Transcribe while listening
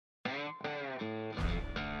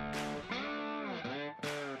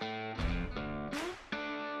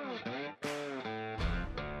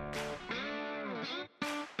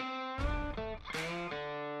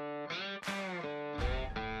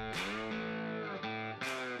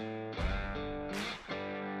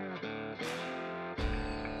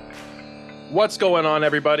What's going on,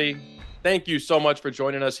 everybody? Thank you so much for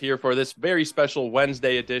joining us here for this very special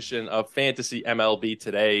Wednesday edition of Fantasy MLB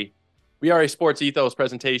Today. We are a Sports Ethos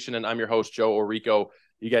presentation, and I'm your host, Joe Orico.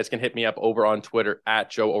 You guys can hit me up over on Twitter at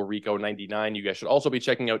Joe Orico99. You guys should also be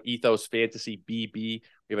checking out Ethos Fantasy BB. We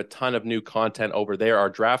have a ton of new content over there. Our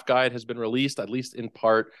draft guide has been released, at least in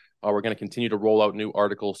part. We're going to continue to roll out new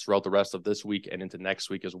articles throughout the rest of this week and into next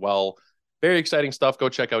week as well. Very exciting stuff. Go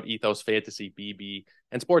check out Ethos Fantasy BB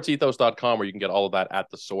and sportsethos.com, where you can get all of that at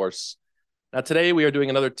the source. Now, today we are doing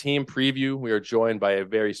another team preview. We are joined by a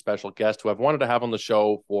very special guest who I've wanted to have on the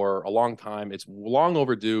show for a long time. It's long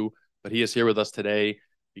overdue, but he is here with us today.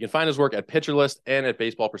 You can find his work at Pitcher List and at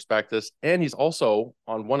Baseball Prospectus, and he's also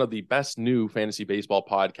on one of the best new fantasy baseball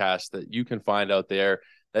podcasts that you can find out there.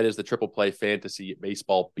 That is the Triple Play Fantasy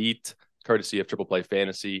Baseball Beat, courtesy of Triple Play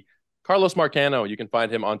Fantasy. Carlos Marcano, you can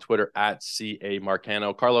find him on Twitter at CA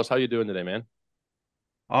Marcano. Carlos, how you doing today, man?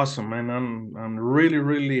 Awesome, man. I'm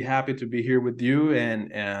really happy to be here with you,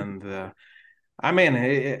 and I mean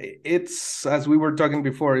it's as we were talking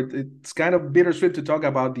before. It's kind of bittersweet to talk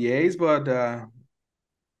about the A's, but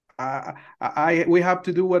we have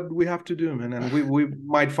to do what we have to do, man, and we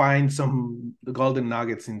might find some golden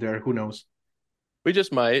nuggets in there. Who knows? We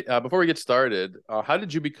just might. Before we get started, how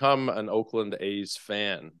did you become an Oakland A's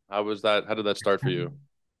fan? How was that? How did that start for you?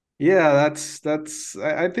 Yeah, that's.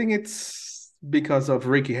 I think it's because of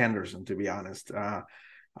Ricky Henderson, to be honest.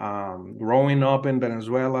 Growing up in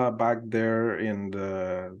Venezuela back there in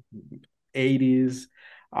the 80s,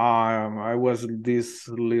 I was this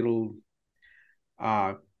little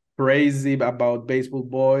uh, crazy about baseball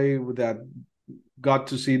boy that got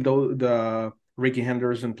to see the Ricky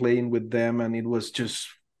Henderson playing with them, and it was just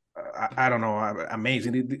I don't know,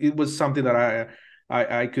 amazing. It was something that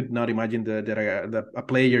I could not imagine that a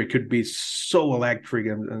player could be so electric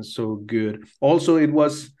and so good. Also, it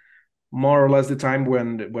was more or less the time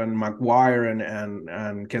when McGuire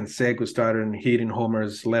and Canseco started hitting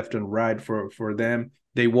homers left and right for them.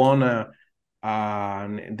 They won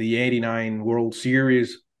the '89 World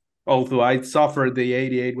Series. Although I suffered the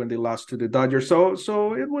 '88 when they lost to the Dodgers,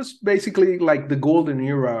 so it was basically like the golden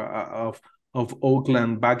era of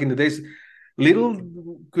Oakland back in the days. Little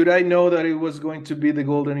could I know that it was going to be the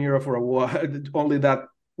golden era for a while, only that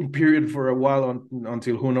period for a while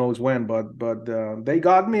until who knows when. But they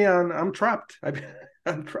got me, and I'm trapped.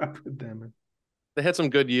 I'm trapped with them. They had some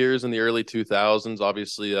good years in the early 2000s.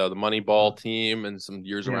 Obviously, the Moneyball team and some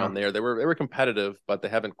years Yeah, around there. They were competitive, but they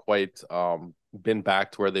haven't quite been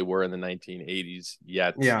back to where they were in the 1980s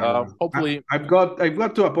yet. yeah. No. Hopefully, I've got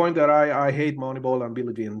to a point that I hate Moneyball and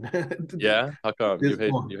Billy Bean. yeah. How come This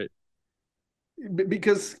you hate?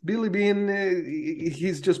 because Billy Bean,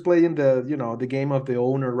 he's just playing the game of the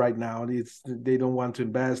owner right now. They don't want to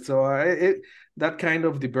invest, so that kind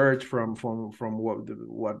of diverged from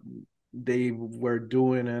what they were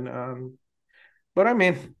doing, and but I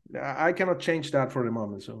mean, I cannot change that for the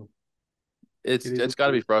moment. So It's it is it's what got to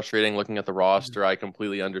it be is. frustrating looking at the roster. I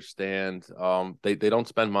completely understand. They don't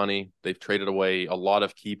spend money. They've traded away a lot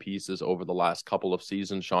of key pieces over the last couple of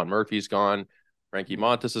seasons. Sean Murphy's gone, Frankie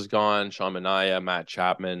Montas is gone, Sean Manaea, Matt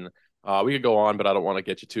Chapman. We could go on, but I don't want to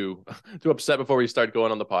get you too too upset before we start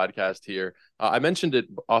going on the podcast here. I mentioned it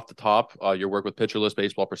off the top, your work with Pitcher List,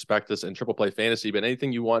 Baseball Prospectus, and Triple Play Fantasy. But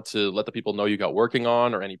anything you want to let the people know you got working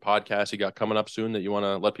on, or any podcasts you got coming up soon that you want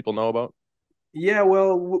to let people know about? Yeah,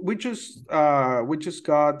 well, we just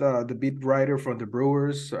got the beat writer from the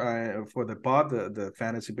Brewers for the pod, the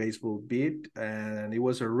fantasy baseball beat, and it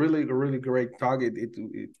was a really great talk.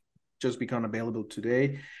 It just become available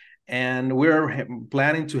today, and we're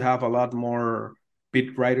planning to have a lot more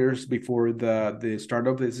beat writers before the start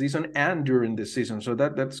of the season and during the season. So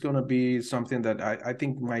that's gonna be something that I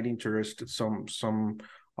think might interest some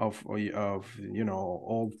of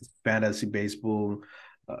old fantasy baseball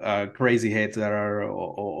crazy heads that are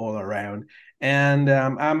all around. And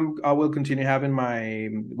I will continue having my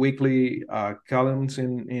weekly columns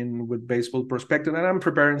in with Baseball Perspective, and I'm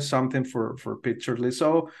preparing something for Picture List.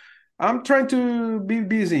 So I'm trying to be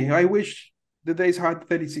busy. I wish the days had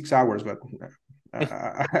 36 hours, but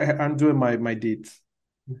I'm doing my deeds.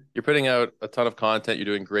 You're putting out a ton of content. You're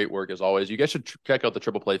doing great work as always. You guys should check out the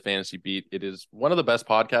Triple Play Fantasy Beat. It is one of the best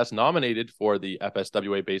podcasts, nominated for the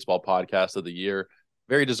FSWA Baseball Podcast of the Year.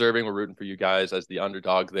 Very deserving. We're rooting for you guys as the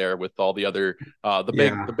underdog there with all the other Yeah.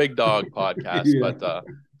 the big dog podcasts. Yeah. But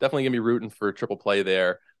definitely gonna be rooting for Triple Play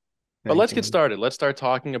there. But Thank let's get you. started. Let's start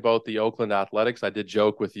talking about the Oakland Athletics. I did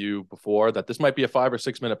joke with you before that this might be a 5 or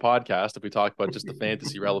 6 minute podcast if we talk about just the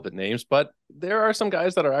fantasy relevant names, but there are some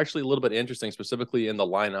guys that are actually a little bit interesting, specifically in the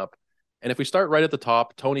lineup. And if we start right at the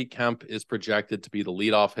top, Tony Kemp is projected to be the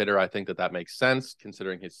leadoff hitter. I think that makes sense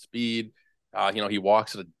considering his speed. He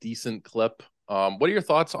walks at a decent clip. What are your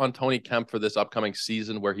thoughts on Tony Kemp for this upcoming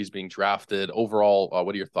season where he's being drafted? Overall,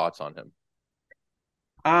 what are your thoughts on him?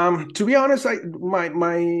 To be honest,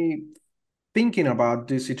 my thinking about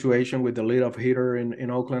this situation with the leadoff hitter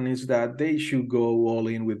in Oakland is that they should go all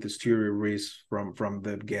in with the Stewie Reese from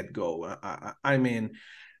the get go. I mean,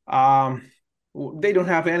 um, they don't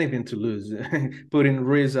have anything to lose. Putting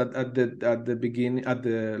Reese at the beginning at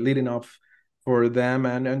the leading off for them,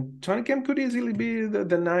 and Tony Kemp could easily be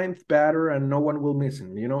the ninth batter, and no one will miss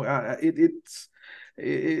him.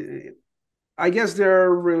 It, I guess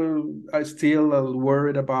they're still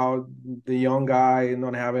worried about the young guy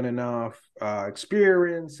not having enough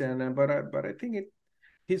experience, but I think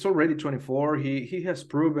he's already 24. He has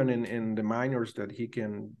proven in the minors that he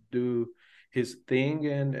can do his thing,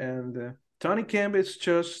 and Tony Kemp is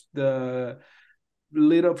just the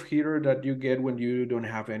leadoff hitter that you get when you don't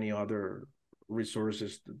have any other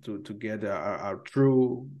resources to get a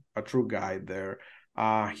true guy there.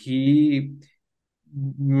 He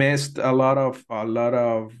missed a lot of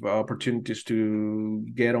opportunities to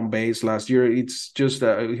get on base last year. It's just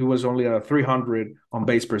he was only a 300 on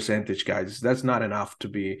base percentage, guys. That's not enough to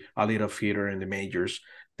be a leadoff hitter in the majors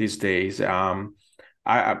these days.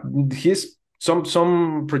 I his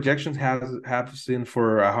some projections have seen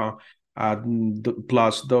for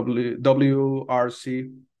plus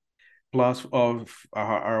WRC plus of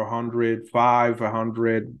 105,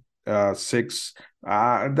 106.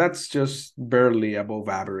 That's just barely above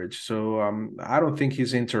average. So I don't think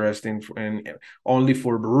he's interesting in only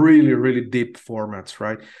for really, really deep formats,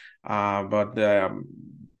 right? But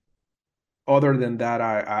other than that,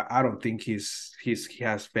 I don't think he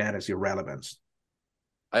has fantasy relevance.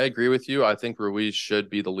 I agree with you. I think Ruiz should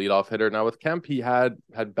be the leadoff hitter. Now with Kemp, he had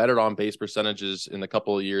better on base percentages in the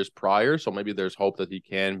couple of years prior, so maybe there's hope that he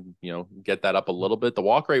can, get that up a little bit. The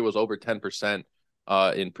walk rate was over 10%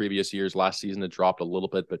 in previous years. Last season it dropped a little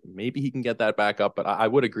bit, but maybe he can get that back up. But I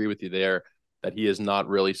would agree with you there that he is not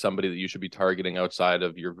really somebody that you should be targeting outside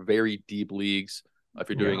of your very deep leagues. If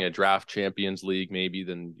you're doing a draft champions league, maybe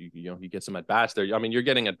then you get some at bats there. I mean, you're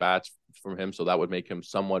getting at bats from him, so that would make him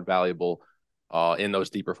somewhat valuable in those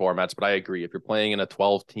deeper formats. But I agree. If you're playing in a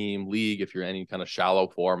 12-team league, if you're any kind of shallow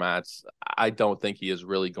formats, I don't think he is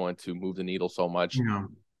really going to move the needle so much. Yeah.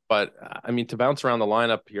 But I mean, to bounce around the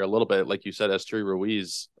lineup here a little bit, like you said, Esteury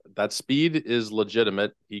Ruiz, that speed is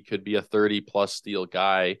legitimate. He could be a 30-plus steal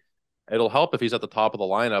guy. It'll help if he's at the top of the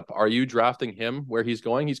lineup. Are you drafting him where he's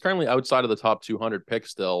going? He's currently outside of the top 200 pick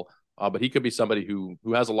still. But he could be somebody who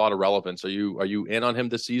has a lot of relevance. Are you in on him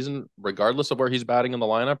this season, regardless of where he's batting in the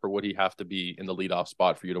lineup, or would he have to be in the leadoff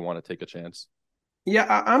spot for you to want to take a chance?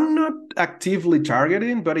 Yeah, I'm not actively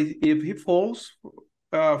targeting, but if he falls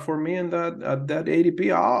for me in that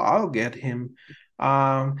ADP, I'll get him.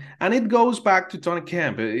 And it goes back to Tony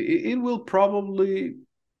Kemp. It will probably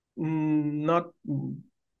not.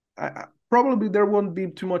 Probably there won't be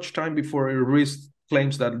too much time before Ruiz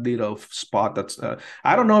claims that leadoff spot. That's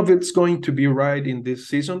I don't know if it's going to be right in this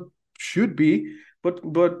season. Should be, but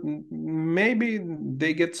maybe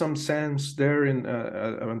they get some sense there in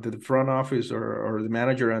the front office or the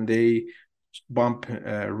manager, and they bump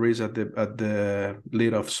Ruiz at the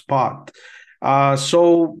leadoff spot.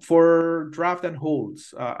 So for draft and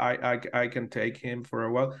holds, I can take him for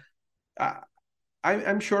a while.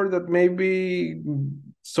 I'm sure that maybe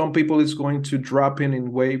some people is going to drop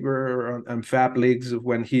in waiver and fab leagues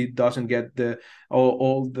when he doesn't get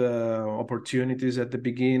all the opportunities at the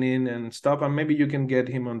beginning and stuff, and maybe you can get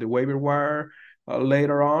him on the waiver wire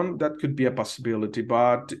later on. That could be a possibility.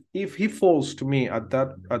 But if he falls to me at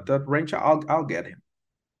that range, I'll get him.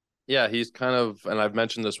 Yeah, he's kind of, and I've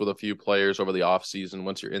mentioned this with a few players over the offseason.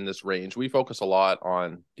 Once you're in this range, we focus a lot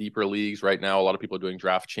on deeper leagues right now. A lot of people are doing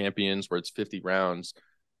draft champions where it's 50 rounds.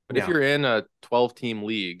 But if you're in a 12-team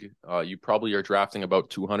league, you probably are drafting about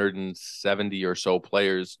 270 or so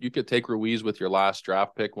players. You could take Ruiz with your last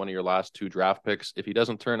draft pick, one of your last two draft picks. If he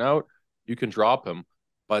doesn't turn out, you can drop him.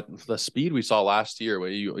 But the speed we saw last year, where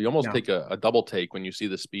you almost take a double take when you see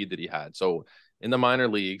the speed that he had. So in the minor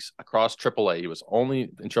leagues across AAA, he was only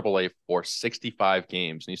in AAA for 65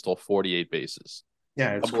 games and he stole 48 bases.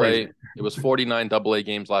 Yeah, it's crazy. It was 49 AA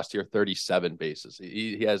games last year, 37 bases.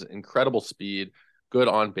 He has incredible speed, good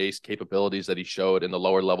on base capabilities that he showed in the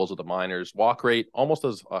lower levels of the minors. Walk rate almost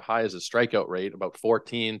as high as his strikeout rate, about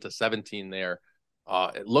 14 to 17 there.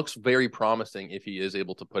 It looks very promising if he is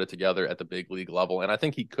able to put it together at the big league level. And I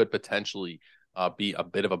think he could potentially be a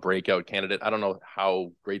bit of a breakout candidate. I don't know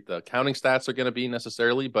how great the counting stats are going to be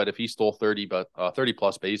necessarily, but if he stole 30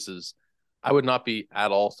 plus bases I would not be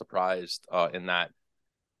at all surprised in that.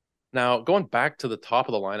 Now, going back to the top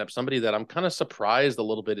of the lineup, somebody that I'm kind of surprised a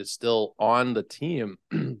little bit is still on the team,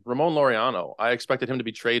 Ramon Laureano. I expected him to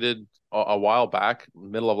be traded a while back,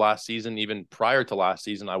 middle of last season, even prior to last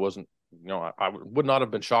season. I wasn't, I would not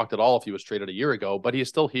have been shocked at all if he was traded a year ago, but he is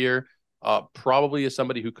still here. Probably is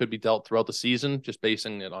somebody who could be dealt throughout the season, just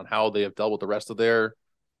basing it on how they have dealt with the rest of their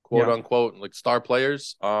quote Yeah, unquote like star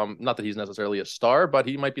players. Not that he's necessarily a star, but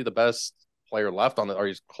he might be the best player left on the, or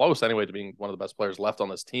he's close anyway to being one of the best players left on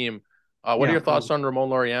this team. What are yeah. your thoughts on Ramon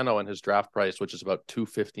Laureano and his draft price, which is about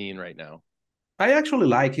 215 right now? I actually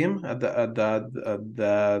like him at the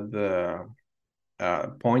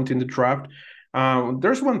point in the draft.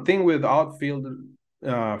 There's one thing with outfield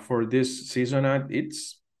for this season.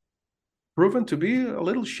 It's proven to be a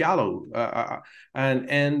little shallow,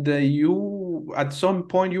 and you at some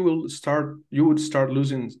point you would start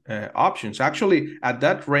losing options. Actually, at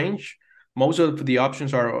that range, most of the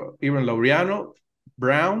options are even Laureano,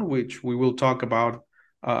 Brown, which we will talk about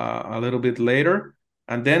a little bit later.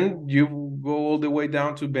 And then you go all the way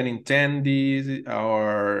down to Benintendi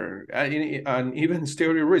or and even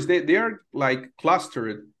Stereo Ruiz. They are like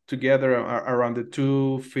clustered together around the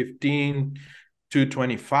 215,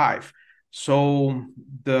 225. So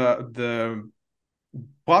the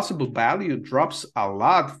possible value drops a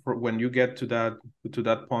lot for when you get to that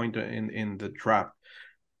point in the draft.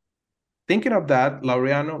 Thinking of that,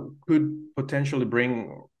 Laureano could potentially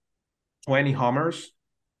bring 20 homers.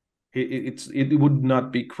 It would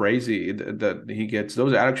not be crazy that he gets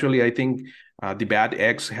those. Actually, I think the Bad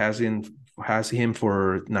X has him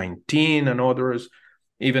for 19 and others,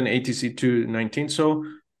 even ATC 219.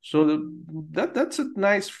 That's a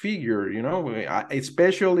nice figure,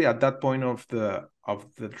 especially at that point of the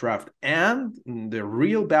draft. And the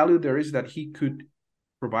real value there is that he could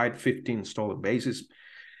provide 15 stolen bases.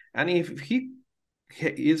 And if he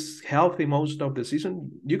is healthy most of the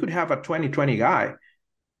season, you could have a 2020 guy.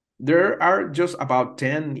 There are just about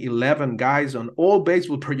 10, 11 guys on all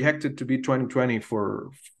baseball projected to be 2020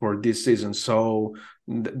 for this season. So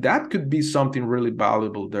that could be something really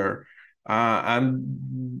valuable there.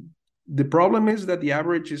 And the problem is that the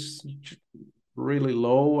average is really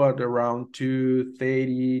low at around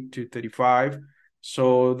 230 to 35.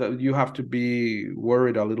 So that you have to be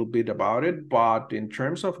worried a little bit about it. But in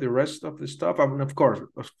terms of the rest of the stuff, I mean, of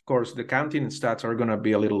course, the counting stats are going to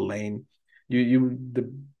be a little lame. The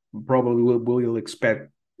probably will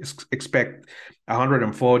expect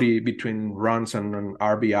 140 between runs and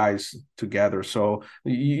RBIs together. So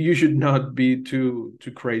you should not be too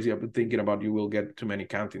crazy about thinking about you will get too many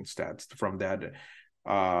counting stats from that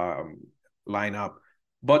lineup.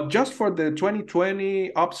 But just for the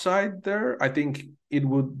 2020 upside there, I think it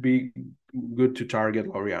would be good to target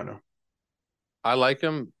Laureano. I like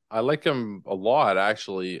him. I like him a lot,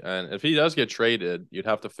 actually. And if he does get traded, you'd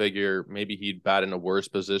have to figure maybe he'd bat in a worse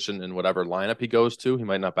position in whatever lineup he goes to. He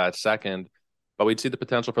might not bat second, but we'd see the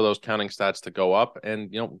potential for those counting stats to go up.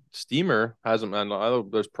 And, Steamer hasn't, and I know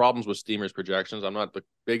there's problems with Steamer's projections. I'm not the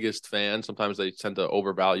biggest fan. Sometimes they tend to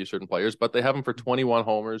overvalue certain players, but they have him for 21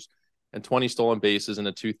 homers and 20 stolen bases and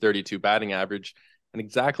a 232 batting average and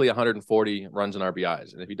exactly 140 runs and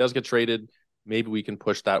RBIs. And if he does get traded, maybe we can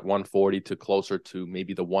push that 140 to closer to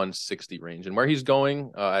maybe the 160 range. And where he's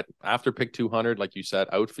going at after pick 200, like you said,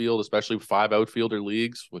 outfield, especially 5 outfielder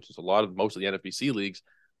leagues, which is most of the NFBC leagues,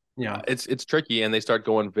 Yeah. it's tricky, and they start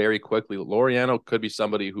going very quickly. Laureano could be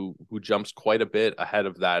somebody who jumps quite a bit ahead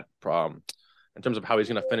of that. In terms of how he's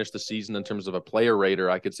going to finish the season, in terms of a player rater,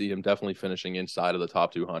 I could see him definitely finishing inside of the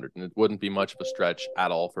top 200, and it wouldn't be much of a stretch at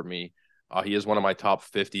all for me. He is one of my top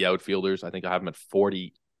 50 outfielders. I think I have him at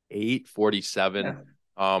 48, 47.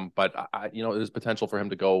 Yeah. But there's potential for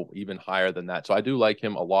him to go even higher than that. So I do like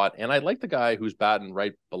him a lot. And I like the guy who's batting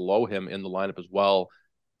right below him in the lineup as well,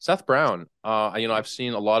 Seth Brown. I've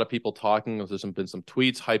seen a lot of people talking. There's been some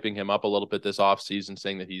tweets hyping him up a little bit this offseason,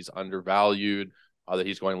 saying that he's undervalued, that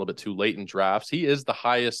he's going a little bit too late in drafts. He is the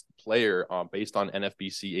highest player based on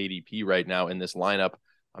NFBC ADP right now in this lineup.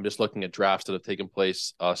 I'm just looking at drafts that have taken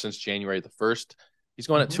place since January the 1st. He's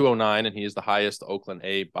going at 209, and he is the highest Oakland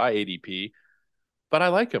A by ADP. But I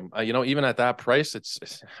like him. Even at that price,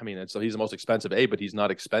 so he's the most expensive A, but he's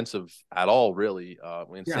not expensive at all, really.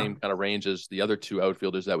 In Yeah. same kind of range as the other 2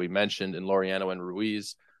 outfielders that we mentioned in Laureano and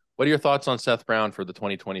Ruiz. What are your thoughts on Seth Brown for the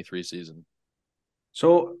 2023 season?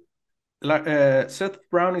 So Seth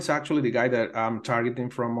Brown is actually the guy that I'm targeting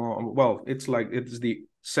from. It's the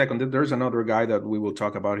second. There's another guy that we will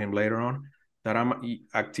talk about him later on that I'm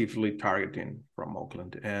actively targeting from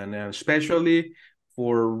Oakland, and especially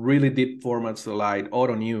for really deep formats like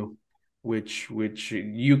Auto New. which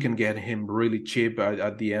you can get him really cheap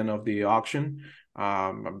at the end of the auction,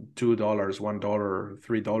 $2, $1,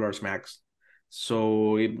 $3 max.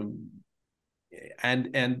 So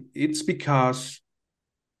and it's because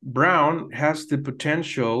Brown has the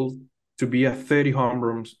potential to be a 30 home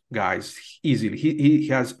runs guys easily. He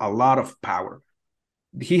has a lot of power.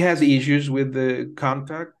 He has issues with the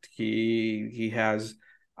contact. He has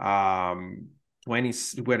 20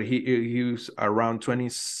 where he was around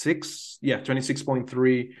 26, yeah,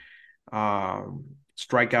 26.3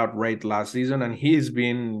 strikeout rate last season, and he's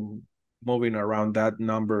been moving around that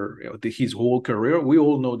number his whole career. We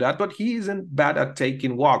all know that, but he isn't bad at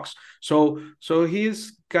taking walks. So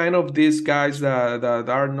he's kind of these guys that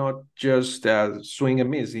are not just swing and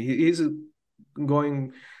miss. He's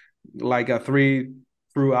going like a three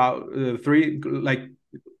like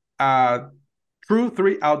uh true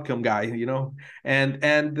three outcome guy,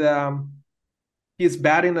 and he's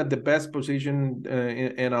batting at the best position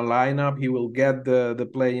in a lineup. He will get the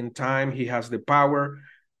play in time. He has the power.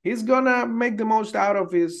 He's gonna make the most out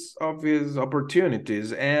of his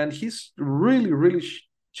opportunities, and he's really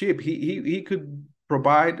cheap. He could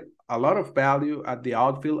provide a lot of value at the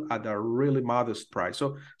outfield at a really modest price.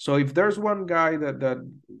 So if there's one guy that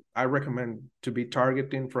I recommend to be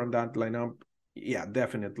targeting from that lineup, yeah,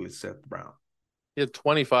 definitely Seth Brown. He had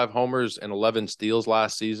 25 homers and 11 steals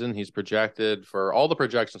last season. He's projected for all the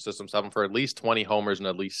projection systems have him for at least 20 homers and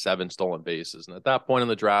at least 7 stolen bases. And at that point in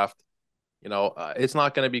the draft, it's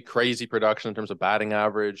not going to be crazy production in terms of batting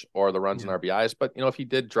average or the runs and RBIs. But, if he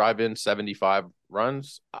did drive in 75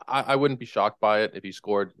 runs, I wouldn't be shocked by it if he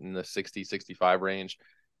scored in the 60, 65 range.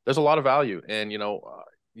 There's a lot of value. And,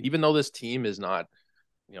 even though this team is not,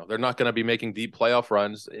 they're not going to be making deep playoff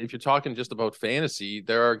runs. If you're talking just about fantasy,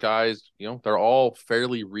 there are guys, they're all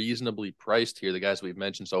fairly reasonably priced here. The guys we've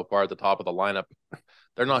mentioned so far at the top of the lineup,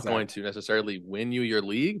 they're not going to necessarily win you your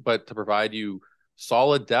league, but to provide you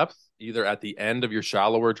solid depth, either at the end of your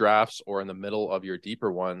shallower drafts or in the middle of your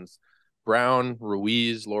deeper ones. Brown,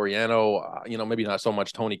 Ruiz, Laureano, maybe not so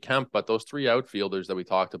much Tony Kemp, but those 3 outfielders that we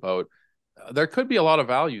talked about, there could be a lot of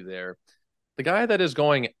value there. The guy that is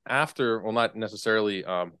going after, well, not necessarily,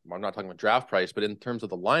 I'm not talking about draft price, but in terms of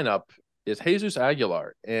the lineup, is Jesus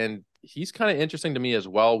Aguilar. And he's kind of interesting to me as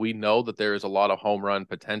well. We know that there is a lot of home run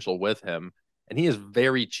potential with him, and he is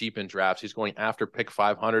very cheap in drafts. He's going after pick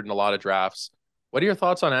 500 in a lot of drafts. What are your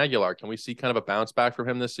thoughts on Aguilar? Can we see kind of a bounce back from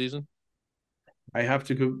him this season? I have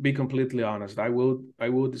to be completely honest. I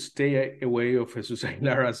would stay away of Jesus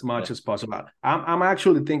Aguilar as much as possible. I'm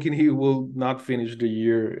actually thinking he will not finish the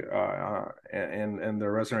year and the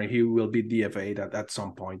restaurant. He will be DFA'd at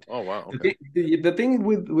some point. Oh wow! Okay. The thing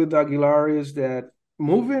with Aguilar is that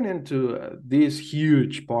moving into this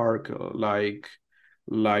huge park like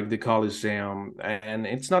the Coliseum, and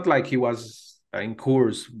it's not like he was in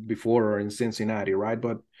Coors before or in Cincinnati, right?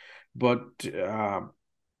 But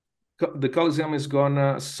the Coliseum is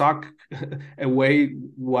gonna suck away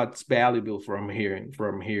what's valuable from him,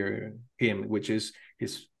 which is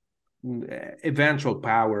his eventual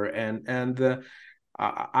power, and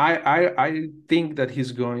I think that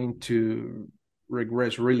he's going to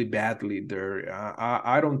regress really badly there.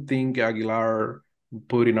 I don't think Aguilar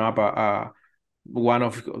putting up one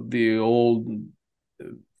of the old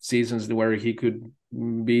seasons where he could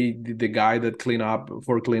be the guy that clean up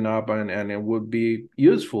and it would be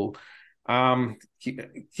useful.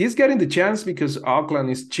 He's getting the chance because Auckland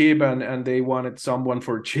is cheap and they wanted someone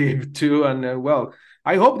for cheap too. And well,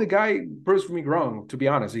 I hope the guy proves me wrong. To be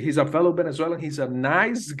honest, he's a fellow Venezuelan. He's a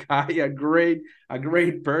nice guy, a great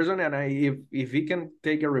person. And if he can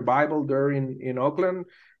take a revival there in Auckland,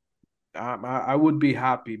 I would be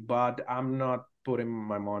happy. But I'm not putting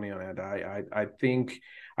my money on it. I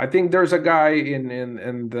think there's a guy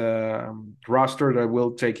in the roster that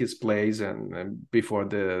will take his place and before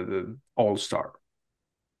the All-Star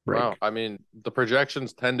break. Wow. I mean, the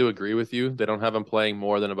projections tend to agree with you. They don't have him playing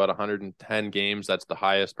more than about 110 games. That's the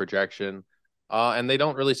highest projection. And they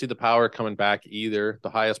don't really see the power coming back either. The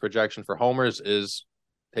highest projection for homers is,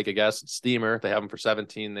 take a guess, Steamer. They have him for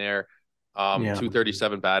 17 there.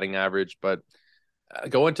 237 batting average, but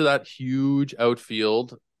going to that huge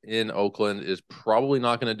outfield in Oakland is probably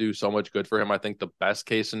not going to do so much good for him. I think the best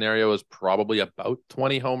case scenario is probably about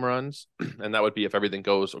 20 home runs, and that would be if everything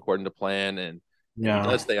goes according to plan and he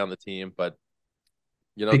does stay on the team. But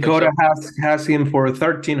Dakota has him for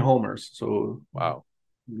 13 homers. So wow,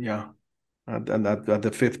 yeah, at the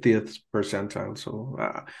 50th percentile. So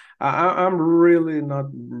I'm really not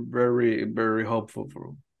very hopeful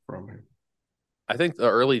from him. I think the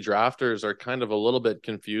early drafters are kind of a little bit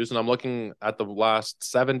confused, and I'm looking at the last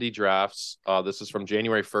 70 drafts. This is from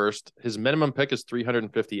January 1st. His minimum pick is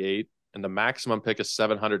 358, and the maximum pick is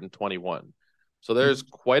 721. So there's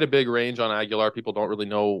quite a big range on Aguilar. People don't really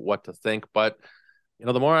know what to think, but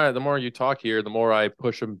the more you talk here, the more I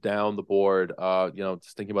push him down the board.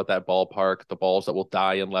 Just thinking about that ballpark, the balls that will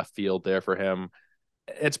die in left field there for him.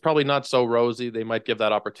 It's probably not so rosy. They might give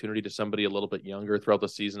that opportunity to somebody a little bit younger throughout the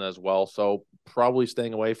season as well. So probably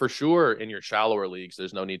staying away for sure in your shallower leagues.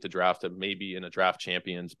 There's no need to draft him, maybe in a draft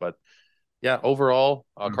champions. But yeah, overall,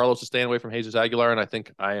 Carlos is staying away from Jesus Aguilar, and I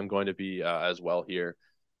think I am going to be as well here.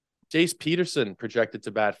 Jace Peterson projected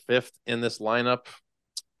to bat fifth in this lineup.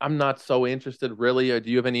 I'm not so interested, really. Do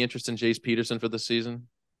you have any interest in Jace Peterson for this season?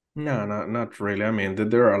 No, not really. I mean,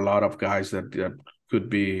 there are a lot of guys that could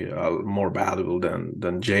be more valuable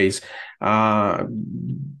than Jace. Uh,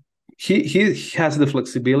 he has the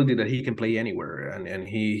flexibility that he can play anywhere, and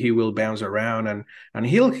he will bounce around, and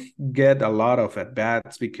he'll get a lot of at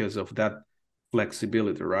bats because of that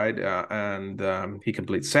flexibility, right? And he can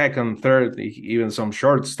play second, third, even some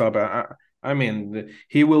shortstop. I mean,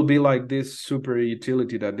 he will be like this super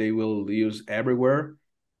utility that they will use everywhere.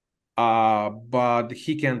 But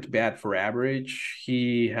he can't bat for average.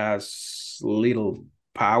 He has little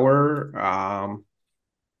power.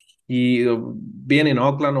 He being in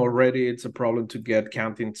Oakland already, it's a problem to get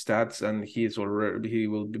counting stats, and he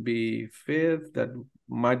will be fifth. That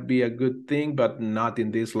might be a good thing, but not in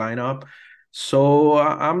this lineup. So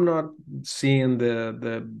I'm not seeing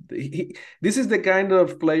this is the kind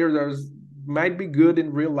of player that might be good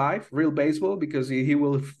in real life, real baseball, because he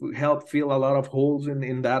will help fill a lot of holes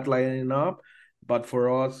in that lineup. But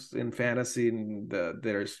for us in fantasy,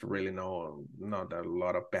 there's really not a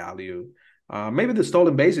lot of value. Maybe the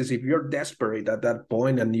stolen bases, if you're desperate at that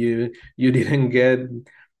point and you didn't get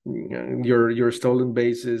your stolen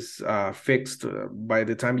bases fixed by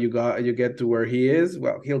the time you get to where he is,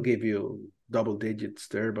 well, he'll give you double digits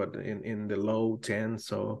there, but in the low 10.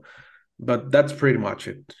 So, but that's pretty much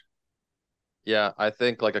it. Yeah, I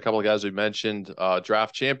think like a couple of guys we mentioned,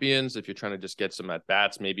 draft champions. If you're trying to just get some at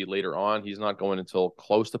bats, maybe later on, he's not going until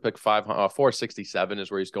close to pick 467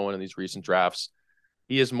 is where he's going in these recent drafts.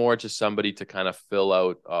 He is more just somebody to kind of fill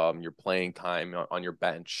out your playing time on your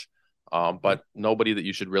bench, but nobody that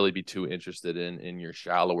you should really be too interested in your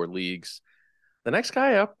shallower leagues. The next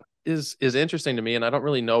guy up is interesting to me, and I don't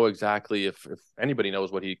really know exactly if anybody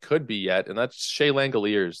knows what he could be yet, and that's Shea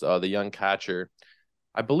Langoliers, the young catcher.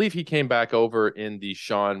 I believe he came back over in the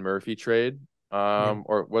Sean Murphy trade, Yeah.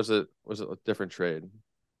 or was it a different trade?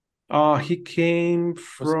 He came Was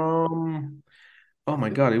from, oh my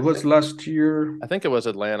God, it was last year. I think it was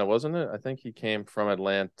Atlanta, wasn't it? I think he came from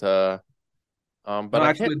Atlanta. But No,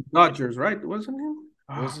 I can't actually, Dodgers, right? Wasn't it?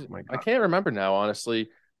 Oh was it, my I God. can't remember now, honestly.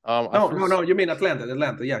 I No, no, first no. You mean Atlanta?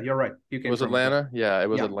 Atlanta. Yeah, you're right. You came was from Atlanta. Atlanta. Yeah, it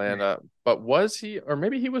was Yeah, yeah, Atlanta. But was he, or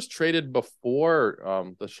maybe he was traded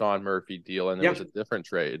before the Sean Murphy deal, and it yeah. was a different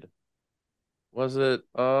trade. Was it?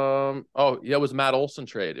 Oh, yeah, it was Matt Olson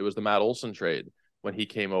trade. It was the Matt Olson trade when he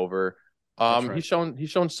came over. That's right. He's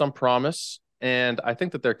shown some promise, and I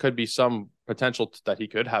think that there could be some potential that he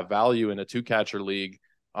could have value in a two catcher league.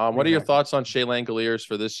 What are your Exactly. thoughts on Shea Langoliers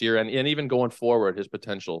for this year and even going forward, his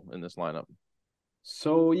potential in this lineup?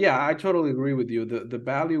 So yeah, I totally agree with you. The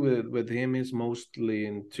value with him is mostly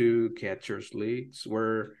in two catchers leagues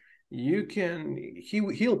where you can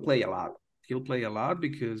he'll play a lot. He'll play a lot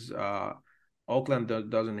because Oakland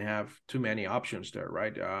doesn't have too many options there,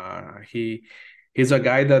 right? He's a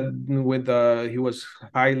guy that with he was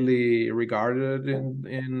highly regarded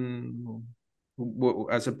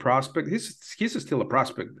as a prospect. He's still a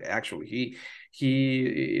prospect actually. He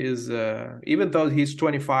is even though he's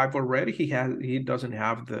 25 already, he doesn't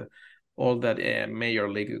have the all that major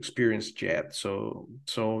league experience yet. So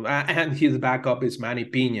and his backup is Manny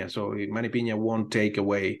Pina, so Manny Pina won't take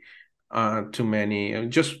away too many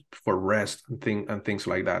just for rest and things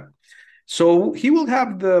like that. So he will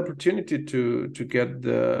have the opportunity to get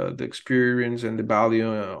the experience and the value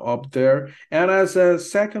up there. And as a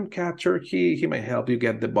second catcher, he may help you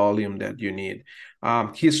get the volume that you need.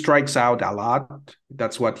 He strikes out a lot.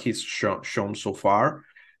 That's what he's shown so far.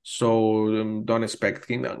 So don't expect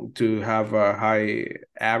him to have a high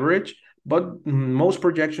average. But most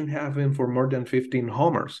projections have him for more than 15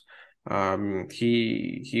 homers.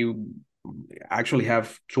 He actually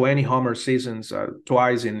have 20 homer seasons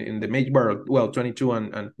twice in the major, well 22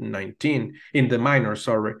 and 19 in the minor,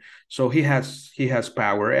 sorry. So he has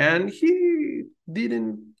power, and he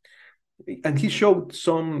didn't and he showed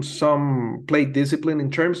some play discipline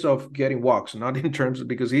in terms of getting walks, not in terms of,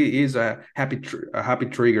 because he is a happy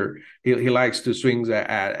trigger. He likes to swing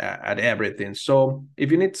at everything. So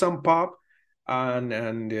if you need some pop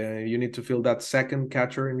and you need to fill that second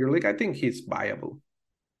catcher in your league, I think he's viable.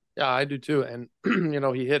 Yeah, I do too. And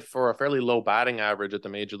he hit for a fairly low batting average at the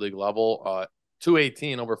major league level,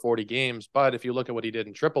 218 over 40 games. But if you look at what he did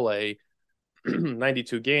in AAA,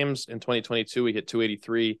 92 games in 2022, he hit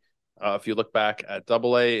 283. If you look back at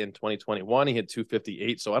AA in 2021, he hit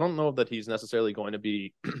 258. So I don't know that he's necessarily going to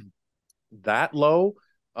be that low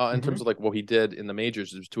in terms Mm-hmm. of like what he did in the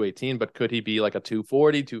majors. It was 218, but could he be like a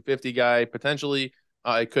 240, 250 guy? Potentially.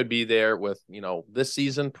 It could be there with, this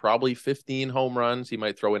season, probably 15 home runs. He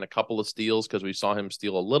might throw in a couple of steals because we saw him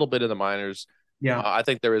steal a little bit in the minors. Yeah. I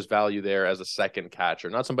think there is value there as a second catcher.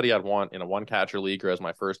 Not somebody I'd want in a one catcher league or as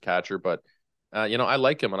my first catcher, but I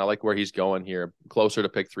like him and I like where he's going here, closer to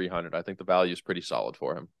pick 300. I think the value is pretty solid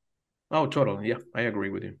for him. Oh, totally. Yeah, I agree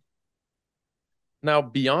with you. Now,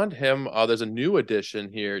 beyond him, there's a new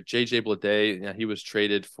addition here, JJ Bleday. He was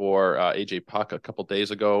traded for AJ Puck a couple days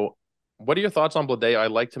ago. What are your thoughts on Bleday? I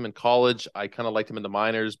liked him in college. I kind of liked him in the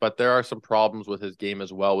minors, but there are some problems with his game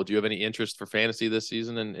as well. Would you have any interest for fantasy this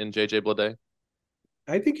season in JJ Bleday?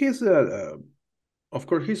 I think of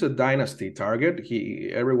course, he's a dynasty target.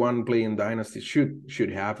 Everyone playing dynasty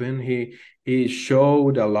should have him. He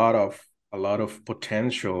showed a lot of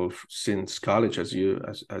potential since college, as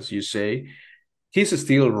you say. He's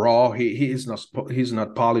still raw. He's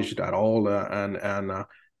not polished at all, and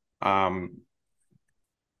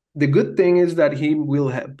the good thing is that he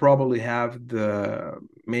will probably have the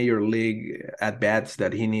major league at bats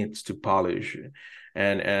that he needs to polish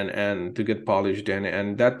and to get polished,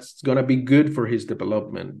 and that's gonna be good for his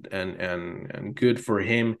development and good for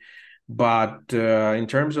him. But in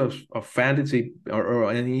terms of fantasy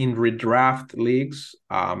or in redraft leagues,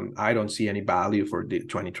 I don't see any value for the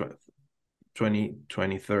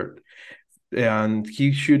 2023, and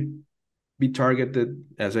he should be targeted,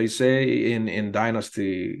 as I say, in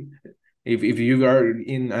dynasty. If you are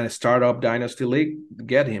in a startup dynasty league,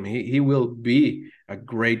 get him. He will be a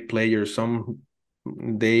great player some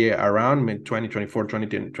day around mid 2024,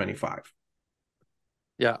 2025.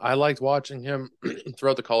 Yeah, I liked watching him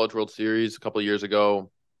throughout the College World Series a couple of years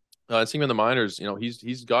ago. Seeing him in the minors,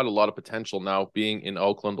 he's got a lot of potential now. Being in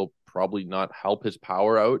Oakland will probably not help his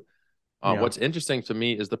power out. Yeah. What's interesting to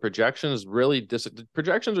me is the projections the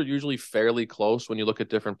projections are usually fairly close when you look at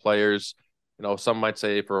different players. Some might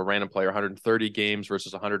say for a random player, 130 games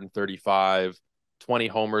versus 135, 20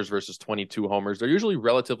 homers versus 22 homers. They're usually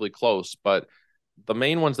relatively close, but the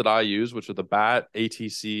main ones that I use, which are the BAT,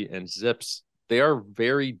 ATC, and ZiPS, they are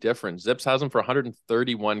very different. ZiPS has them for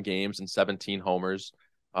 131 games and 17 homers.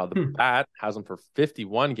 The Hmm. BAT has them for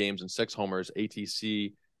 51 games and 6 homers.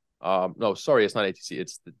 ATC, no, sorry, it's not ATC.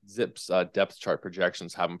 It's the ZiPS depth chart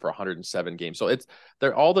projections have him for 107 games. So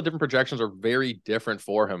they're all the different projections are very different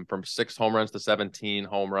for him, from 6 home runs to 17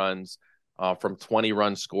 home runs, from 20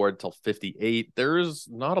 runs scored till 58. There's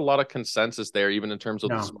not a lot of consensus there, even in terms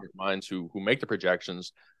of the No. smart minds who make the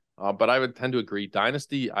projections. But I would tend to agree.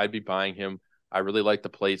 Dynasty, I'd be buying him. I really like the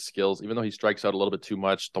plate skills, even though he strikes out a little bit too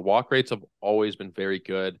much. The walk rates have always been very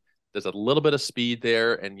good. There's a little bit of speed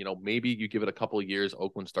there, and maybe you give it a couple of years,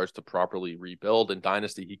 Oakland starts to properly rebuild. In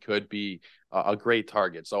Dynasty, he could be a great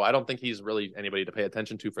target. So I don't think he's really anybody to pay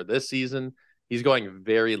attention to for this season. He's going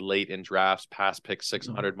very late in drafts, past pick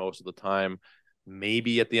 600 most of the time.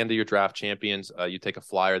 Maybe at the end of your draft champions, you take a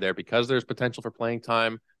flyer there because there's potential for playing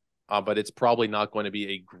time. But it's probably not going to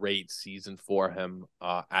be a great season for him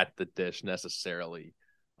at the dish necessarily.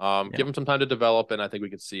 Yeah. Give him some time to develop, and I think we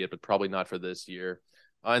could see it, but probably not for this year.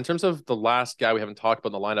 In terms of the last guy we haven't talked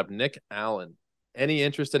about in the lineup, Nick Allen. Any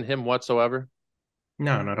interest in him whatsoever?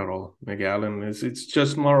 No, not at all. McAllen is it's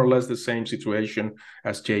just more or less the same situation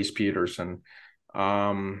as Chase Peterson.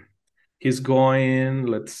 Um, he's going.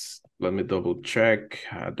 Let me double check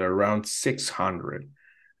at around 600,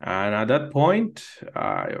 and at that point,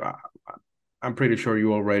 I'm pretty sure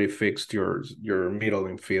you already fixed your middle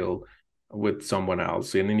infield with someone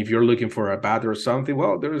else. And if you're looking for a bat or something,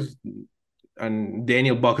 well, there's and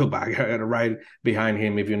Daniel Buckelback right behind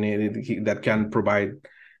him if you need it, that can provide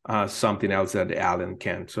something else that Allen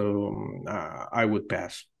can. So I would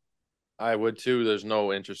pass. I would too. There's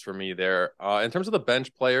no interest for me there. In terms of the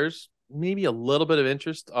bench players, maybe a little bit of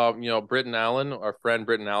interest. Britton Allen, our friend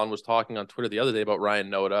Britton Allen, was talking on Twitter the other day about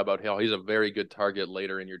Ryan Noda, about how he's a very good target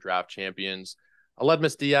later in your draft champions.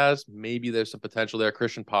 Aledmus Diaz, maybe there's some potential there.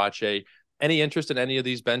 Christian Pache. Any interest in any of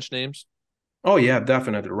these bench names? Oh yeah,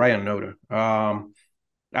 definitely Ryan Noda.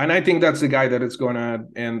 And I think that's the guy that is going to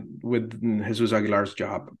end with Jesus Aguilar's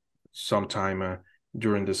job sometime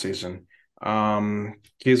during the season.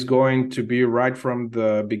 He's going to be right from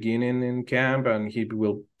the beginning in camp, and he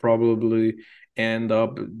will probably end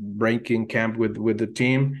up breaking camp with the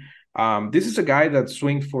team. This is a guy that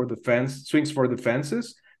swings for the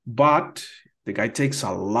fences, but the guy takes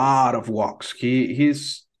a lot of walks.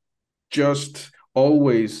 He's just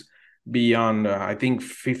always beyond I think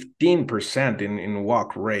 15% in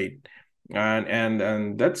walk rate,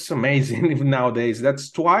 and that's amazing nowadays. That's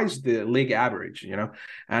twice the league average,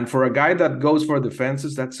 and for a guy that goes for the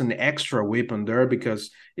fences, that's an extra weapon there, because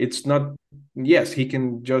it's not, yes, he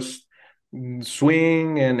can just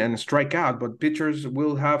swing and strike out, but pitchers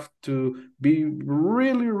will have to be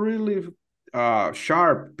really really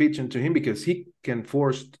sharp pitching to him, because he can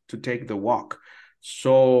force to take the walk.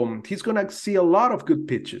 So he's gonna see a lot of good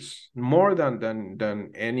pitches, more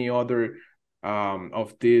than any other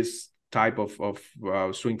of this type of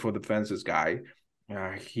swing for the fences guy.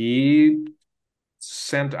 He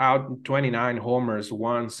sent out 29 homers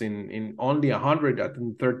once in only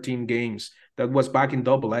 113 games. That was back in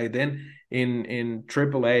Double A. Then in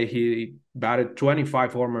Triple A, he batted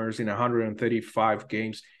 25 homers in 135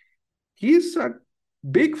 games. He's a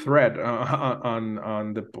big threat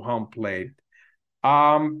on the home plate.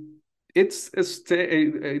 Um, it's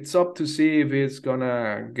up to see if he's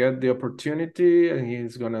gonna get the opportunity and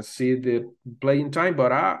he's gonna see the playing time.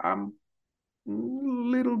 But I'm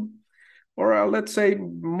little, or let's say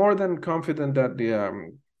more than confident that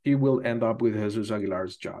he will end up with Jesus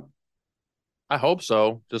Aguilar's job. I hope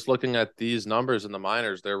so. Just looking at these numbers in the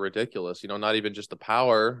minors, they're ridiculous. Not even just the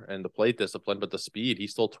power and the plate discipline, but the speed. He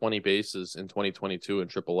stole 20 bases in 2022 in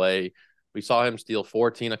AAA. We saw him steal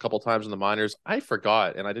 14 a couple times in the minors. I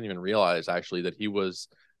forgot, and I didn't even realize actually that he was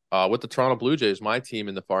with the Toronto Blue Jays, my team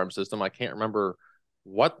in the farm system. I can't remember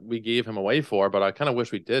what we gave him away for, but I kind of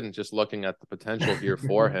wish we didn't, just looking at the potential here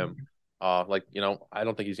for him. I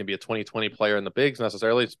don't think he's going to be a 2020 player in the bigs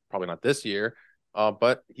necessarily. It's probably not this year.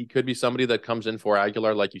 But he could be somebody that comes in for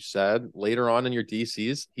Aguilar, like you said, later on in your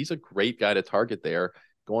DCs. He's a great guy to target there.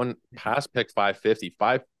 Going past pick 550,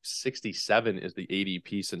 567 is the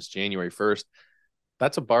ADP since January 1st.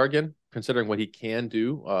 That's a bargain considering what he can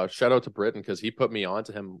do. Shout out to Britton, because he put me on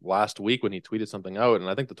to him last week when he tweeted something out. And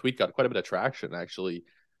I think the tweet got quite a bit of traction, actually.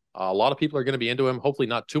 A lot of people are going to be into him. Hopefully,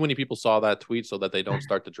 not too many people saw that tweet so that they don't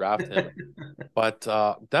start to draft him. But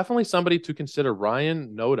definitely somebody to consider.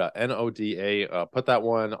 Ryan Noda, Noda. Put that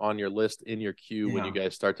one on your list in your queue when you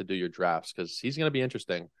guys start to do your drafts, because he's going to be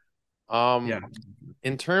interesting. Yeah.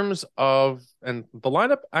 In terms of, and the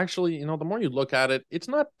lineup, actually, the more you look at it, it's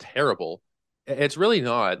not terrible. It's really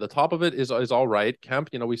not. The top of it is all right. Kemp,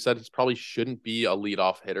 we said it probably shouldn't be a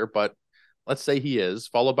leadoff hitter, but let's say he is,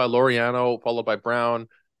 followed by Laureano, followed by Brown,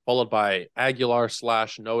 followed by Aguilar /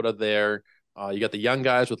 Noda there. You got the young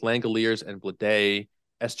guys with Langoliers and Blade.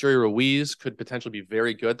 Esteury Ruiz could potentially be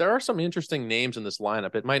very good. There are some interesting names in this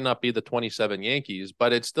lineup. It might not be the 27 Yankees,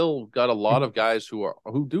 but it's still got a lot of guys who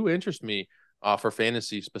do interest me for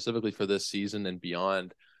fantasy, specifically for this season and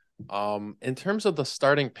beyond. In terms of the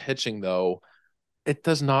starting pitching, though, it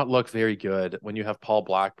does not look very good when you have Paul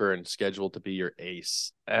Blackburn scheduled to be your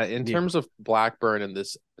ace. In terms of Blackburn and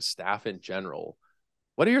this staff in general,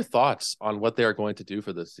 what are your thoughts on what they are going to do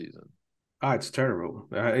for this season? It's terrible.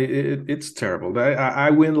 It's terrible.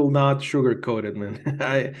 I will not sugarcoat it, man.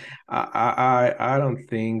 I don't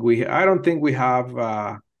think we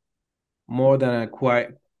have more than a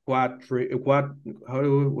quad. How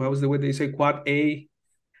was the way they say quad a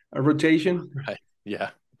rotation? Right. Yeah.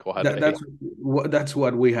 Quad A. That's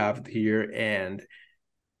what we have here, and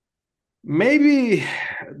maybe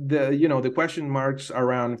the question marks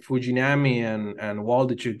around Fujinami and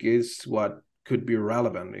Waldichuk is what could be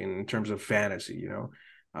relevant in terms of fantasy.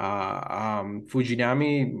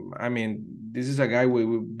 Fujinami, I mean, this is a guy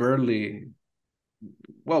we barely.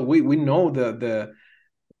 Well, we know the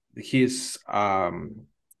his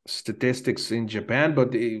statistics in Japan, but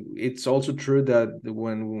it's also true that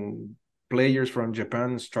when players from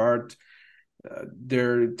Japan start,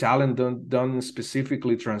 their talent don't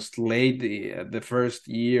specifically translate the first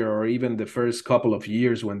year or even the first couple of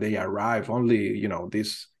years when they arrive. Only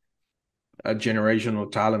these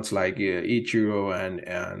generational talents like Ichiro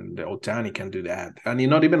and Otani can do that, and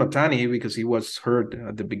not even Otani, because he was hurt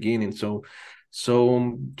at the beginning. So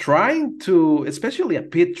trying to, especially a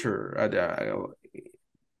pitcher,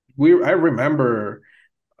 I remember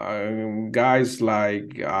guys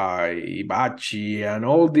like Ibachi and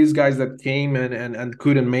all these guys that came and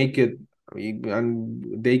couldn't make it,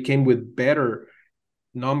 and they came with better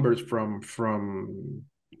numbers from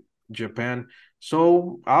Japan.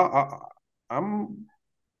 So I'm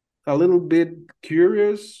a little bit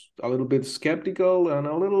curious, a little bit skeptical, and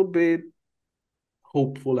a little bit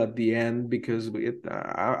hopeful at the end because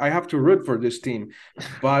I have to root for this team,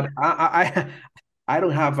 but I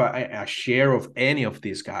don't have a share of any of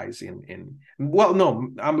these guys in. Well, no,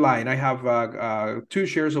 I'm lying. I have 2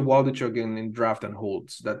 shares of Waldechuk in draft and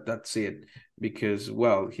holds. That's it because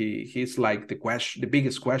well he's like the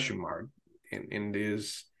biggest question mark in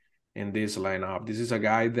this lineup. This is a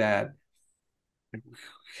guy that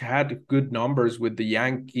had good numbers with the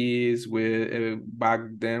Yankees with back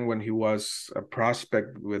then when he was a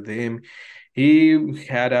prospect with him. He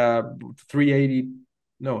had a 380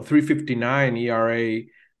 no 359 ERA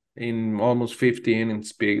in almost 50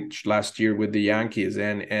 innings pitched last year with the Yankees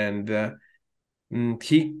and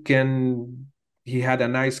he had a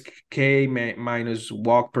nice K minus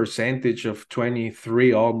walk percentage of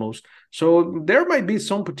 23 almost. So there might be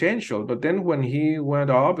some potential, but then when he went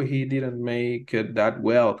up, he didn't make it that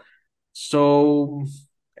well. So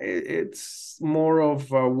it's more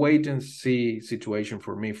of a wait and see situation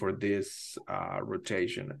for me for this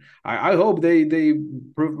rotation. I hope they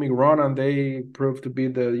prove me wrong and they prove to be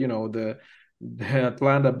the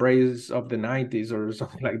Atlanta Braves of the 90s or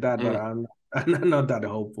something like that, but Mm. I'm not that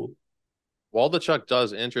hopeful. Waldachuk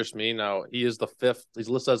does interest me. Now, he is the fifth. He's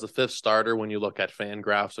listed as the fifth starter when you look at fan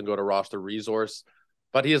graphs and go to roster resource.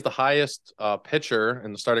 But he is the highest pitcher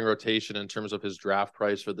in the starting rotation in terms of his draft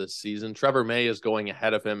price for this season. Trevor May is going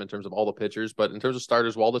ahead of him in terms of all the pitchers, but in terms of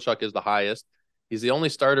starters, Waldachuk is the highest. He's the only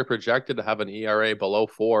starter projected to have an ERA below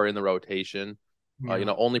 4 in the rotation.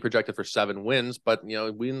 Yeah. Only projected for 7 wins, but we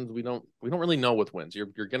don't really know with wins. You're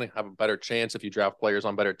going to have a better chance if you draft players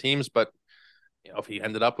on better teams, but if he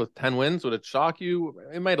ended up with 10 wins, would it shock you?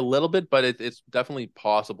 It might a little bit, but it's definitely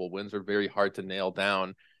possible. Wins are very hard to nail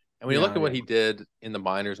down. And when you look Yeah, at what yeah. he did in the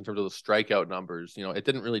minors in terms of the strikeout numbers, it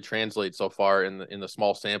didn't really translate so far in the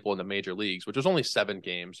small sample in the major leagues, which was only 7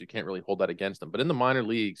 games. You can't really hold that against him. But in the minor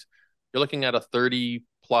leagues, you're looking at a 30+%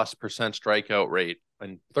 strikeout rate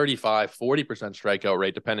and 35-40% strikeout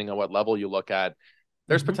rate, depending on what level you look at.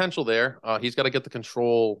 There's Mhm. potential there. He's got to get the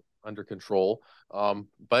control under control.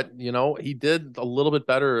 But he did a little bit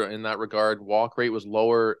better in that regard. Walk rate was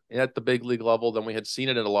lower at the big league level than we had seen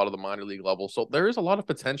it at a lot of the minor league levels. So there is a lot of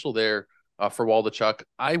potential there for Waldachuk.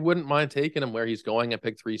 I wouldn't mind taking him where he's going at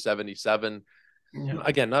pick 377. Yeah.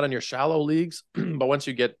 Again, not in your shallow leagues, but once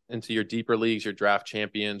you get into your deeper leagues, your draft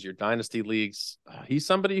champions, your dynasty leagues, he's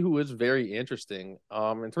somebody who is very interesting.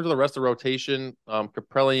 In terms of the rest of the rotation,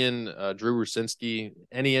 Kaprelian, Drew Rucinski,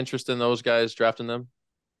 any interest in those guys drafting them?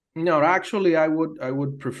 No, actually, I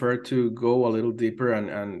would prefer to go a little deeper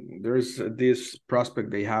and there's this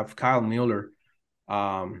prospect they have, Kyle Mueller,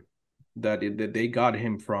 um, that they got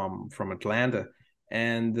him from Atlanta,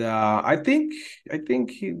 and I think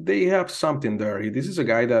they have something there. This is a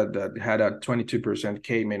guy that had a 22%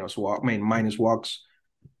 K minus walks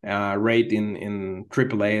rate in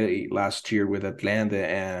AAA last year with Atlanta,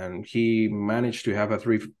 and he managed to have a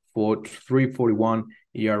 3.41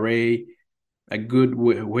 ERA, a good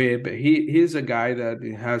whip. He's a guy that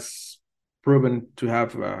has proven to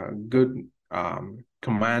have a good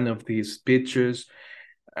command of his pitches,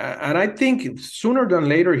 and I think sooner than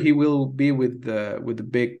later he will be with the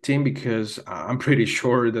big team because I'm pretty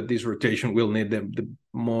sure that this rotation will need the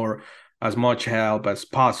more as much help as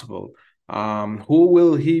possible. Who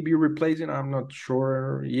will he be replacing? I'm not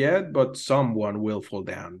sure yet, but someone will fall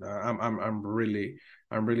down. I'm really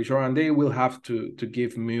sure, and they will have to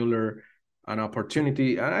give Mueller an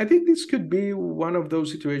opportunity. And I think this could be one of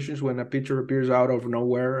those situations when a pitcher appears out of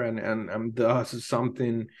nowhere and does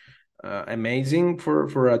something amazing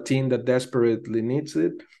for a team that desperately needs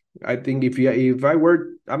it. I think if I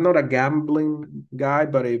were, I'm not a gambling guy,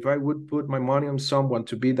 but if I would put my money on someone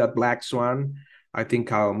to be that black swan, I think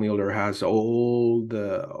Kyle Mueller has all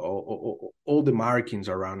the markings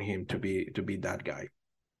around him to be that guy.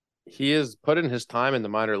 He has put in his time in the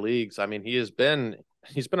minor leagues. I mean, he's been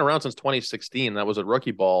around since 2016. That was a rookie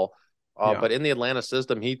ball. Yeah. But in the Atlanta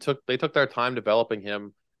system, they took their time developing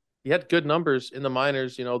him. He had good numbers in the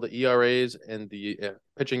minors. The ERAs and the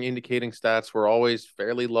pitching indicating stats were always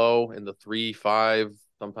fairly low in the 3.5,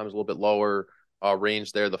 sometimes a little bit lower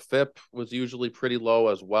range there. The FIP was usually pretty low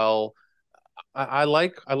as well. I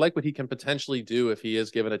like what he can potentially do if he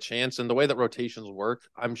is given a chance. And the way that rotations work,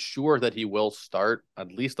 I'm sure that he will start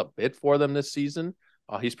at least a bit for them this season.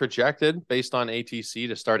 He's projected based on ATC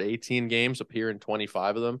to start 18 games, appear in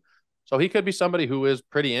 25 of them. So he could be somebody who is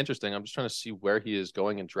pretty interesting. I'm just trying to see where he is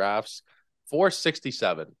going in drafts.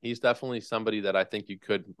 467. He's definitely somebody that I think you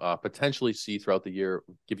could potentially see throughout the year,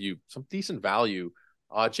 give you some decent value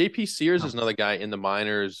JP Sears No. is another guy in the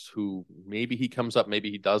minors who maybe he comes up,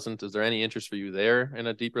 maybe he doesn't. Is there any interest for you there in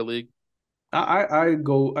a deeper league? I would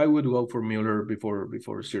go for Mueller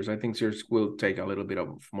before Sears. I think Sears will take a little bit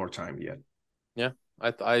of more time yet. Yeah,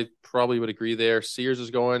 I probably would agree there. Sears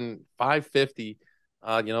is going 550.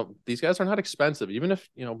 These guys are not expensive. Even if,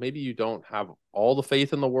 maybe you don't have all the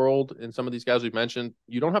faith in the world in some of these guys we've mentioned,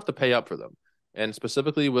 you don't have to pay up for them. And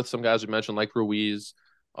specifically with some guys we mentioned like Ruiz,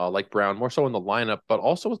 like Brown, more so in the lineup, but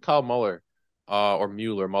also with Kyle Muller, or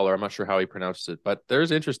Muller. I'm not sure how he pronounced it, but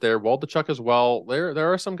there's interest there. Waldachuk as well.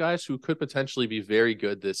 There are some guys who could potentially be very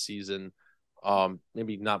good this season.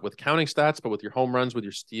 Maybe not with counting stats, but with your home runs, with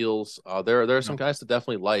your steals. There are some No. guys to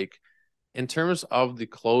definitely like. In terms of the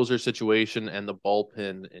closer situation and the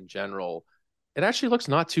bullpen in general, it actually looks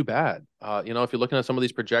not too bad. If you're looking at some of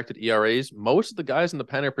these projected ERAs, most of the guys in the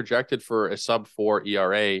pen are projected for a sub 4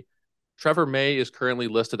 ERA. Trevor May is currently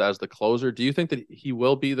listed as the closer. Do you think that he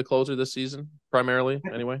will be the closer this season, primarily,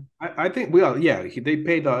 anyway? I think, well, yeah, they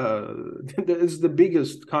paid it's the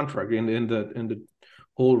biggest contract in the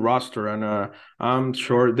whole roster, and I'm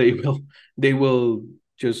sure they will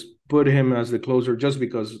just put him as the closer just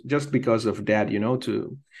because of that,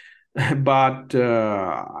 to but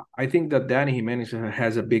I think that Danny Jimenez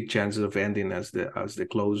has a big chance of ending as the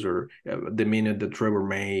closer the minute that Trevor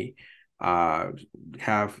May uh,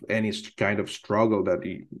 have any kind of struggle.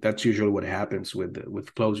 That's usually what happens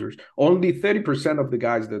with closers. Only 30% of the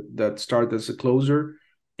guys that start as a closer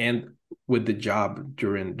and with the job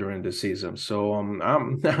during the season. So I'm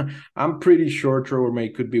I'm pretty sure Trevor May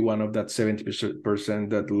could be one of that 70%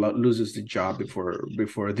 that loses the job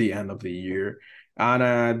before the end of the year.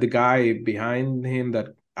 And the guy behind him that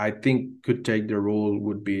I think could take the role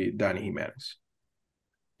would be Danny Jimenez.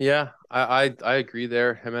 Yeah, I agree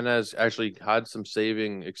there. Jimenez actually had some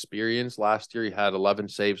saving experience last year. He had 11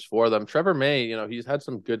 saves for them. Trevor May, he's had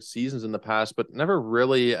some good seasons in the past, but never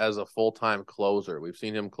really as a full-time closer. We've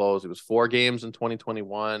seen him close. It was 4 games in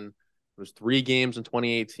 2021. It was 3 games in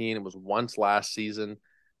 2018. It was once last season.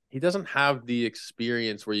 He doesn't have the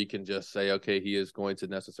experience where you can just say, okay, he is going to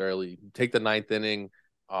necessarily take the ninth inning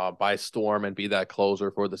by storm and be that closer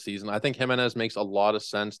for the season. I think Jimenez makes a lot of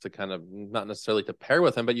sense to kind of not necessarily to pair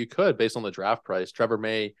with him, but you could based on the draft price. Trevor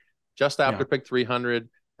May just after Yeah, pick 300,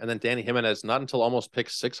 and then Danny Jimenez not until almost pick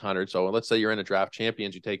 600. So let's say you're in a draft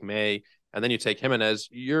champions, you take May and then you take Jimenez.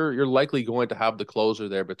 You're likely going to have the closer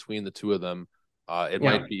there between the two of them. It yeah.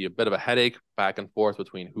 might be a bit of a headache back and forth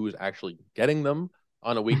between who's actually getting them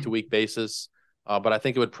on a week to week basis. But I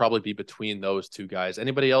think it would probably be between those two guys.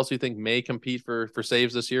 Anybody else you think may compete for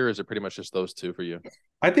saves this year? Or is it pretty much just those two for you?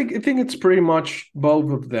 I think it's pretty much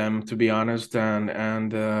both of them, to be honest,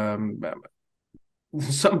 and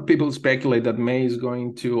some people speculate that May is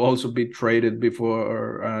going to also be traded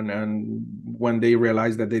before, and when they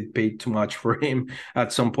realize that they paid too much for him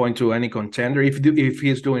at some point to any contender, if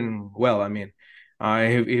he's doing well, I mean,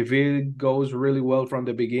 if it goes really well from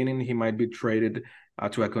the beginning, he might be traded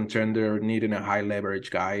to a contender needing a high leverage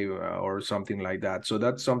guy or something like that. So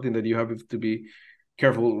that's something that you have to be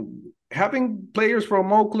careful. Having players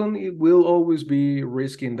from Oakland, it will always be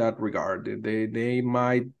risky in that regard. They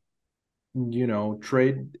might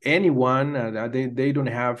trade anyone. They don't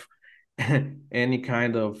have any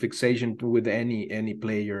kind of fixation with any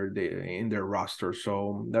player in their roster.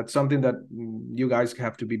 So that's something that you guys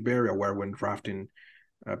have to be very aware when drafting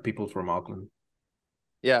people from Auckland.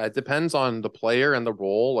 Yeah, it depends on the player and the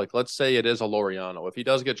role. Like, let's say it is a Laureano. If he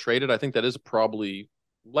does get traded, I think that is probably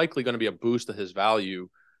likely going to be a boost to his value.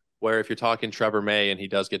 Where if you're talking Trevor May and he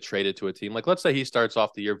does get traded to a team, like let's say he starts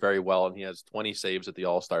off the year very well and he has 20 saves at the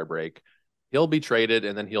All Star break, he'll be traded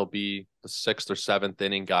and then he'll be the sixth or seventh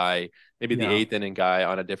inning guy, maybe the Yeah, eighth inning guy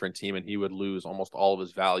on a different team, and he would lose almost all of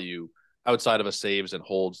his value outside of a saves and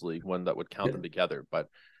holds league, one that would count yeah, them together. But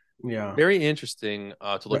yeah. very interesting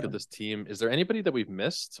to look at But this team. Is there anybody that we've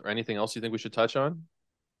missed or anything else you think we should touch on?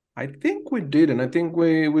 I think we did, and I think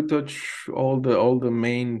we touch all the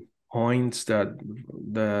main points that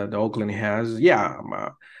the Oakland has. Yeah,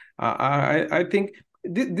 I think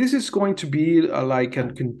this is going to be like a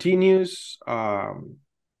continuous,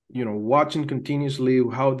 watching continuously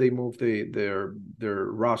how they move their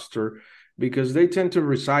roster, because they tend to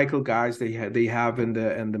recycle guys they have in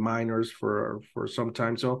the minors for some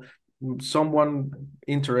time. So someone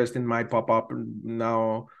interesting might pop up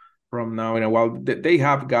now from now in a while. They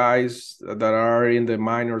have guys that are in the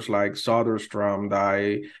minors like Soderstrom,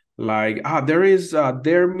 there is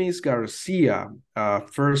Dermis Garcia,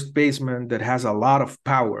 first baseman that has a lot of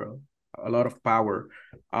power.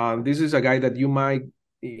 This is a guy that you might,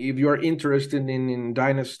 if you're interested in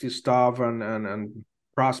dynasty stuff and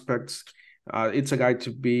prospects, It's a guy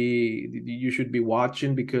you should be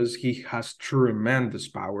watching because he has tremendous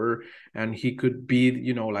power, and he could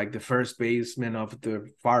be, like the first baseman of the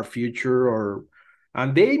far future,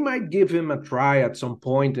 and they might give him a try at some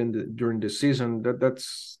point during the season.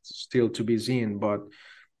 That's still to be seen, but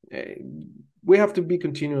uh, we have to be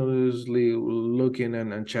continuously looking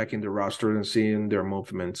and checking the roster and seeing their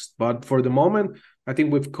movements. But for the moment, I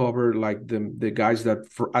think we've covered like the guys that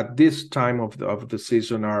for at this time of the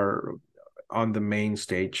season are on the main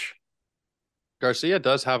stage. Garcia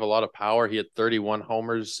does have a lot of power. He had 31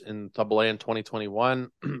 homers in Double A in 2021.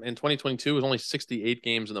 In 2022, it was only 68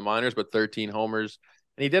 games in the minors, but 13 homers.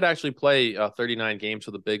 And he did actually play 39 games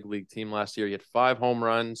for the big league team last year. He had 5 home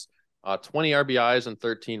runs, 20 RBIs, and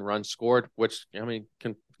 13 runs scored, which, I mean,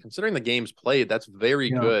 considering the games played, that's very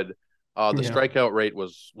Yeah, good. The yeah, strikeout rate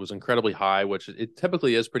was incredibly high, which it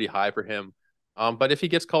typically is pretty high for him. But if he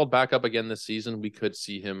gets called back up again this season, we could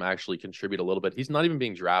see him actually contribute a little bit. He's not even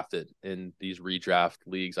being drafted in these redraft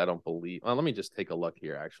leagues, I don't believe. Let me just take a look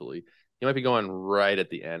here, actually. He might be going right at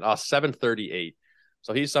the end. 738.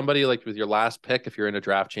 So he's somebody like with your last pick, if you're in a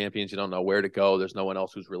draft champions, you don't know where to go. There's no one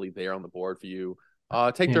else who's really there on the board for you.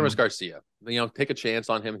 Take yeah, Dermis Garcia. Take a chance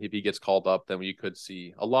on him. If he gets called up, then you could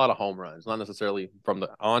see a lot of home runs, not necessarily from the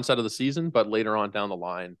onset of the season, but later on down the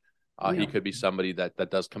line. He yeah. could be somebody that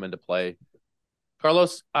does come into play.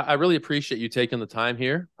 Carlos, I really appreciate you taking the time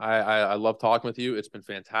here. I love talking with you. It's been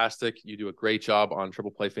fantastic. You do a great job on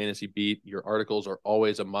Triple Play Fantasy Beat. Your articles are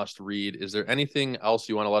always a must read. Is there anything else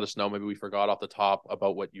you want to let us know? Maybe we forgot off the top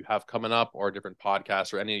about what you have coming up or different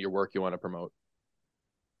podcasts or any of your work you want to promote.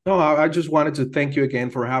 No, I just wanted to thank you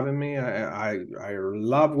again for having me. I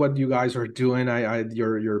love what you guys are doing.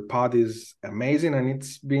 Your pod is amazing, and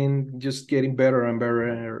it's been just getting better and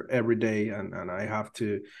better every day. And I have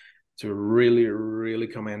to really really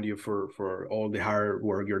commend you for all the hard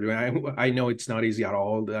work you're doing. I know it's not easy at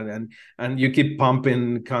all, and you keep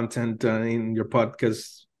pumping content in your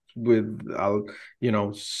podcast with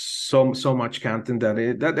so much content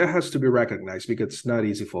that has to be recognized because it's not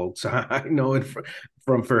easy, folks. I know it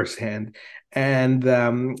from firsthand. And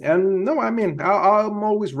no, I mean, I'm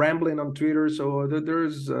always rambling on Twitter, so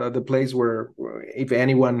there's the place where if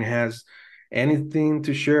anyone has anything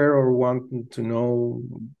to share or want to know,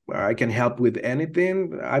 I can help with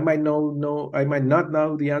anything. I might I might not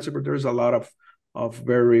know the answer, but there's a lot of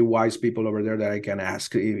very wise people over there that I can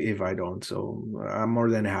ask if I don't. So I'm more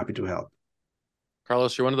than happy to help.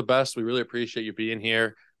 Carlos, you're one of the best. We really appreciate you being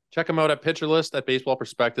here. Check them out at Pitcher List at Baseball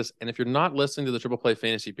Prospectus. And if you're not listening to the Triple Play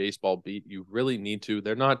Fantasy Baseball Beat, you really need to.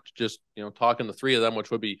 They're not just talking the three of them,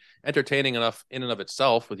 which would be entertaining enough in and of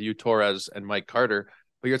itself with you, Torres, and Mike Carter.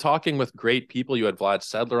 But you're talking with great people. You had Vlad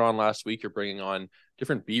Sedler on last week. You're bringing on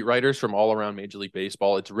different beat writers from all around Major League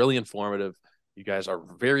Baseball. It's really informative. You guys are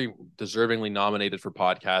very deservingly nominated for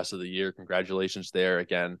Podcast of the Year. Congratulations there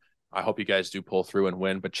again. I hope you guys do pull through and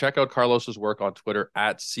win. But check out Carlos's work on Twitter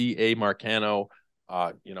at CA Marcano.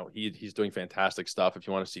 He's doing fantastic stuff. If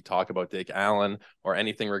you want to see talk about Dick Allen or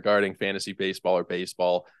anything regarding fantasy baseball or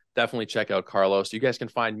baseball, definitely check out Carlos. You guys can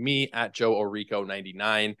find me at Joe Orico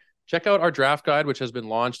 99. Check out our draft guide, which has been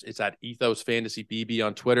launched. It's at Ethos Fantasy BB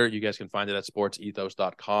on Twitter. You guys can find it at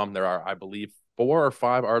sportsethos.com. There are, I believe, 4 or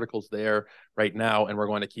 5 articles there right now, and we're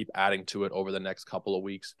going to keep adding to it over the next couple of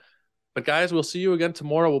weeks. But guys, we'll see you again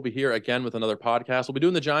tomorrow. We'll be here again with another podcast. We'll be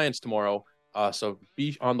doing the Giants tomorrow. So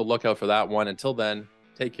be on the lookout for that one. Until then,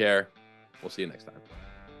 take care. We'll see you next time.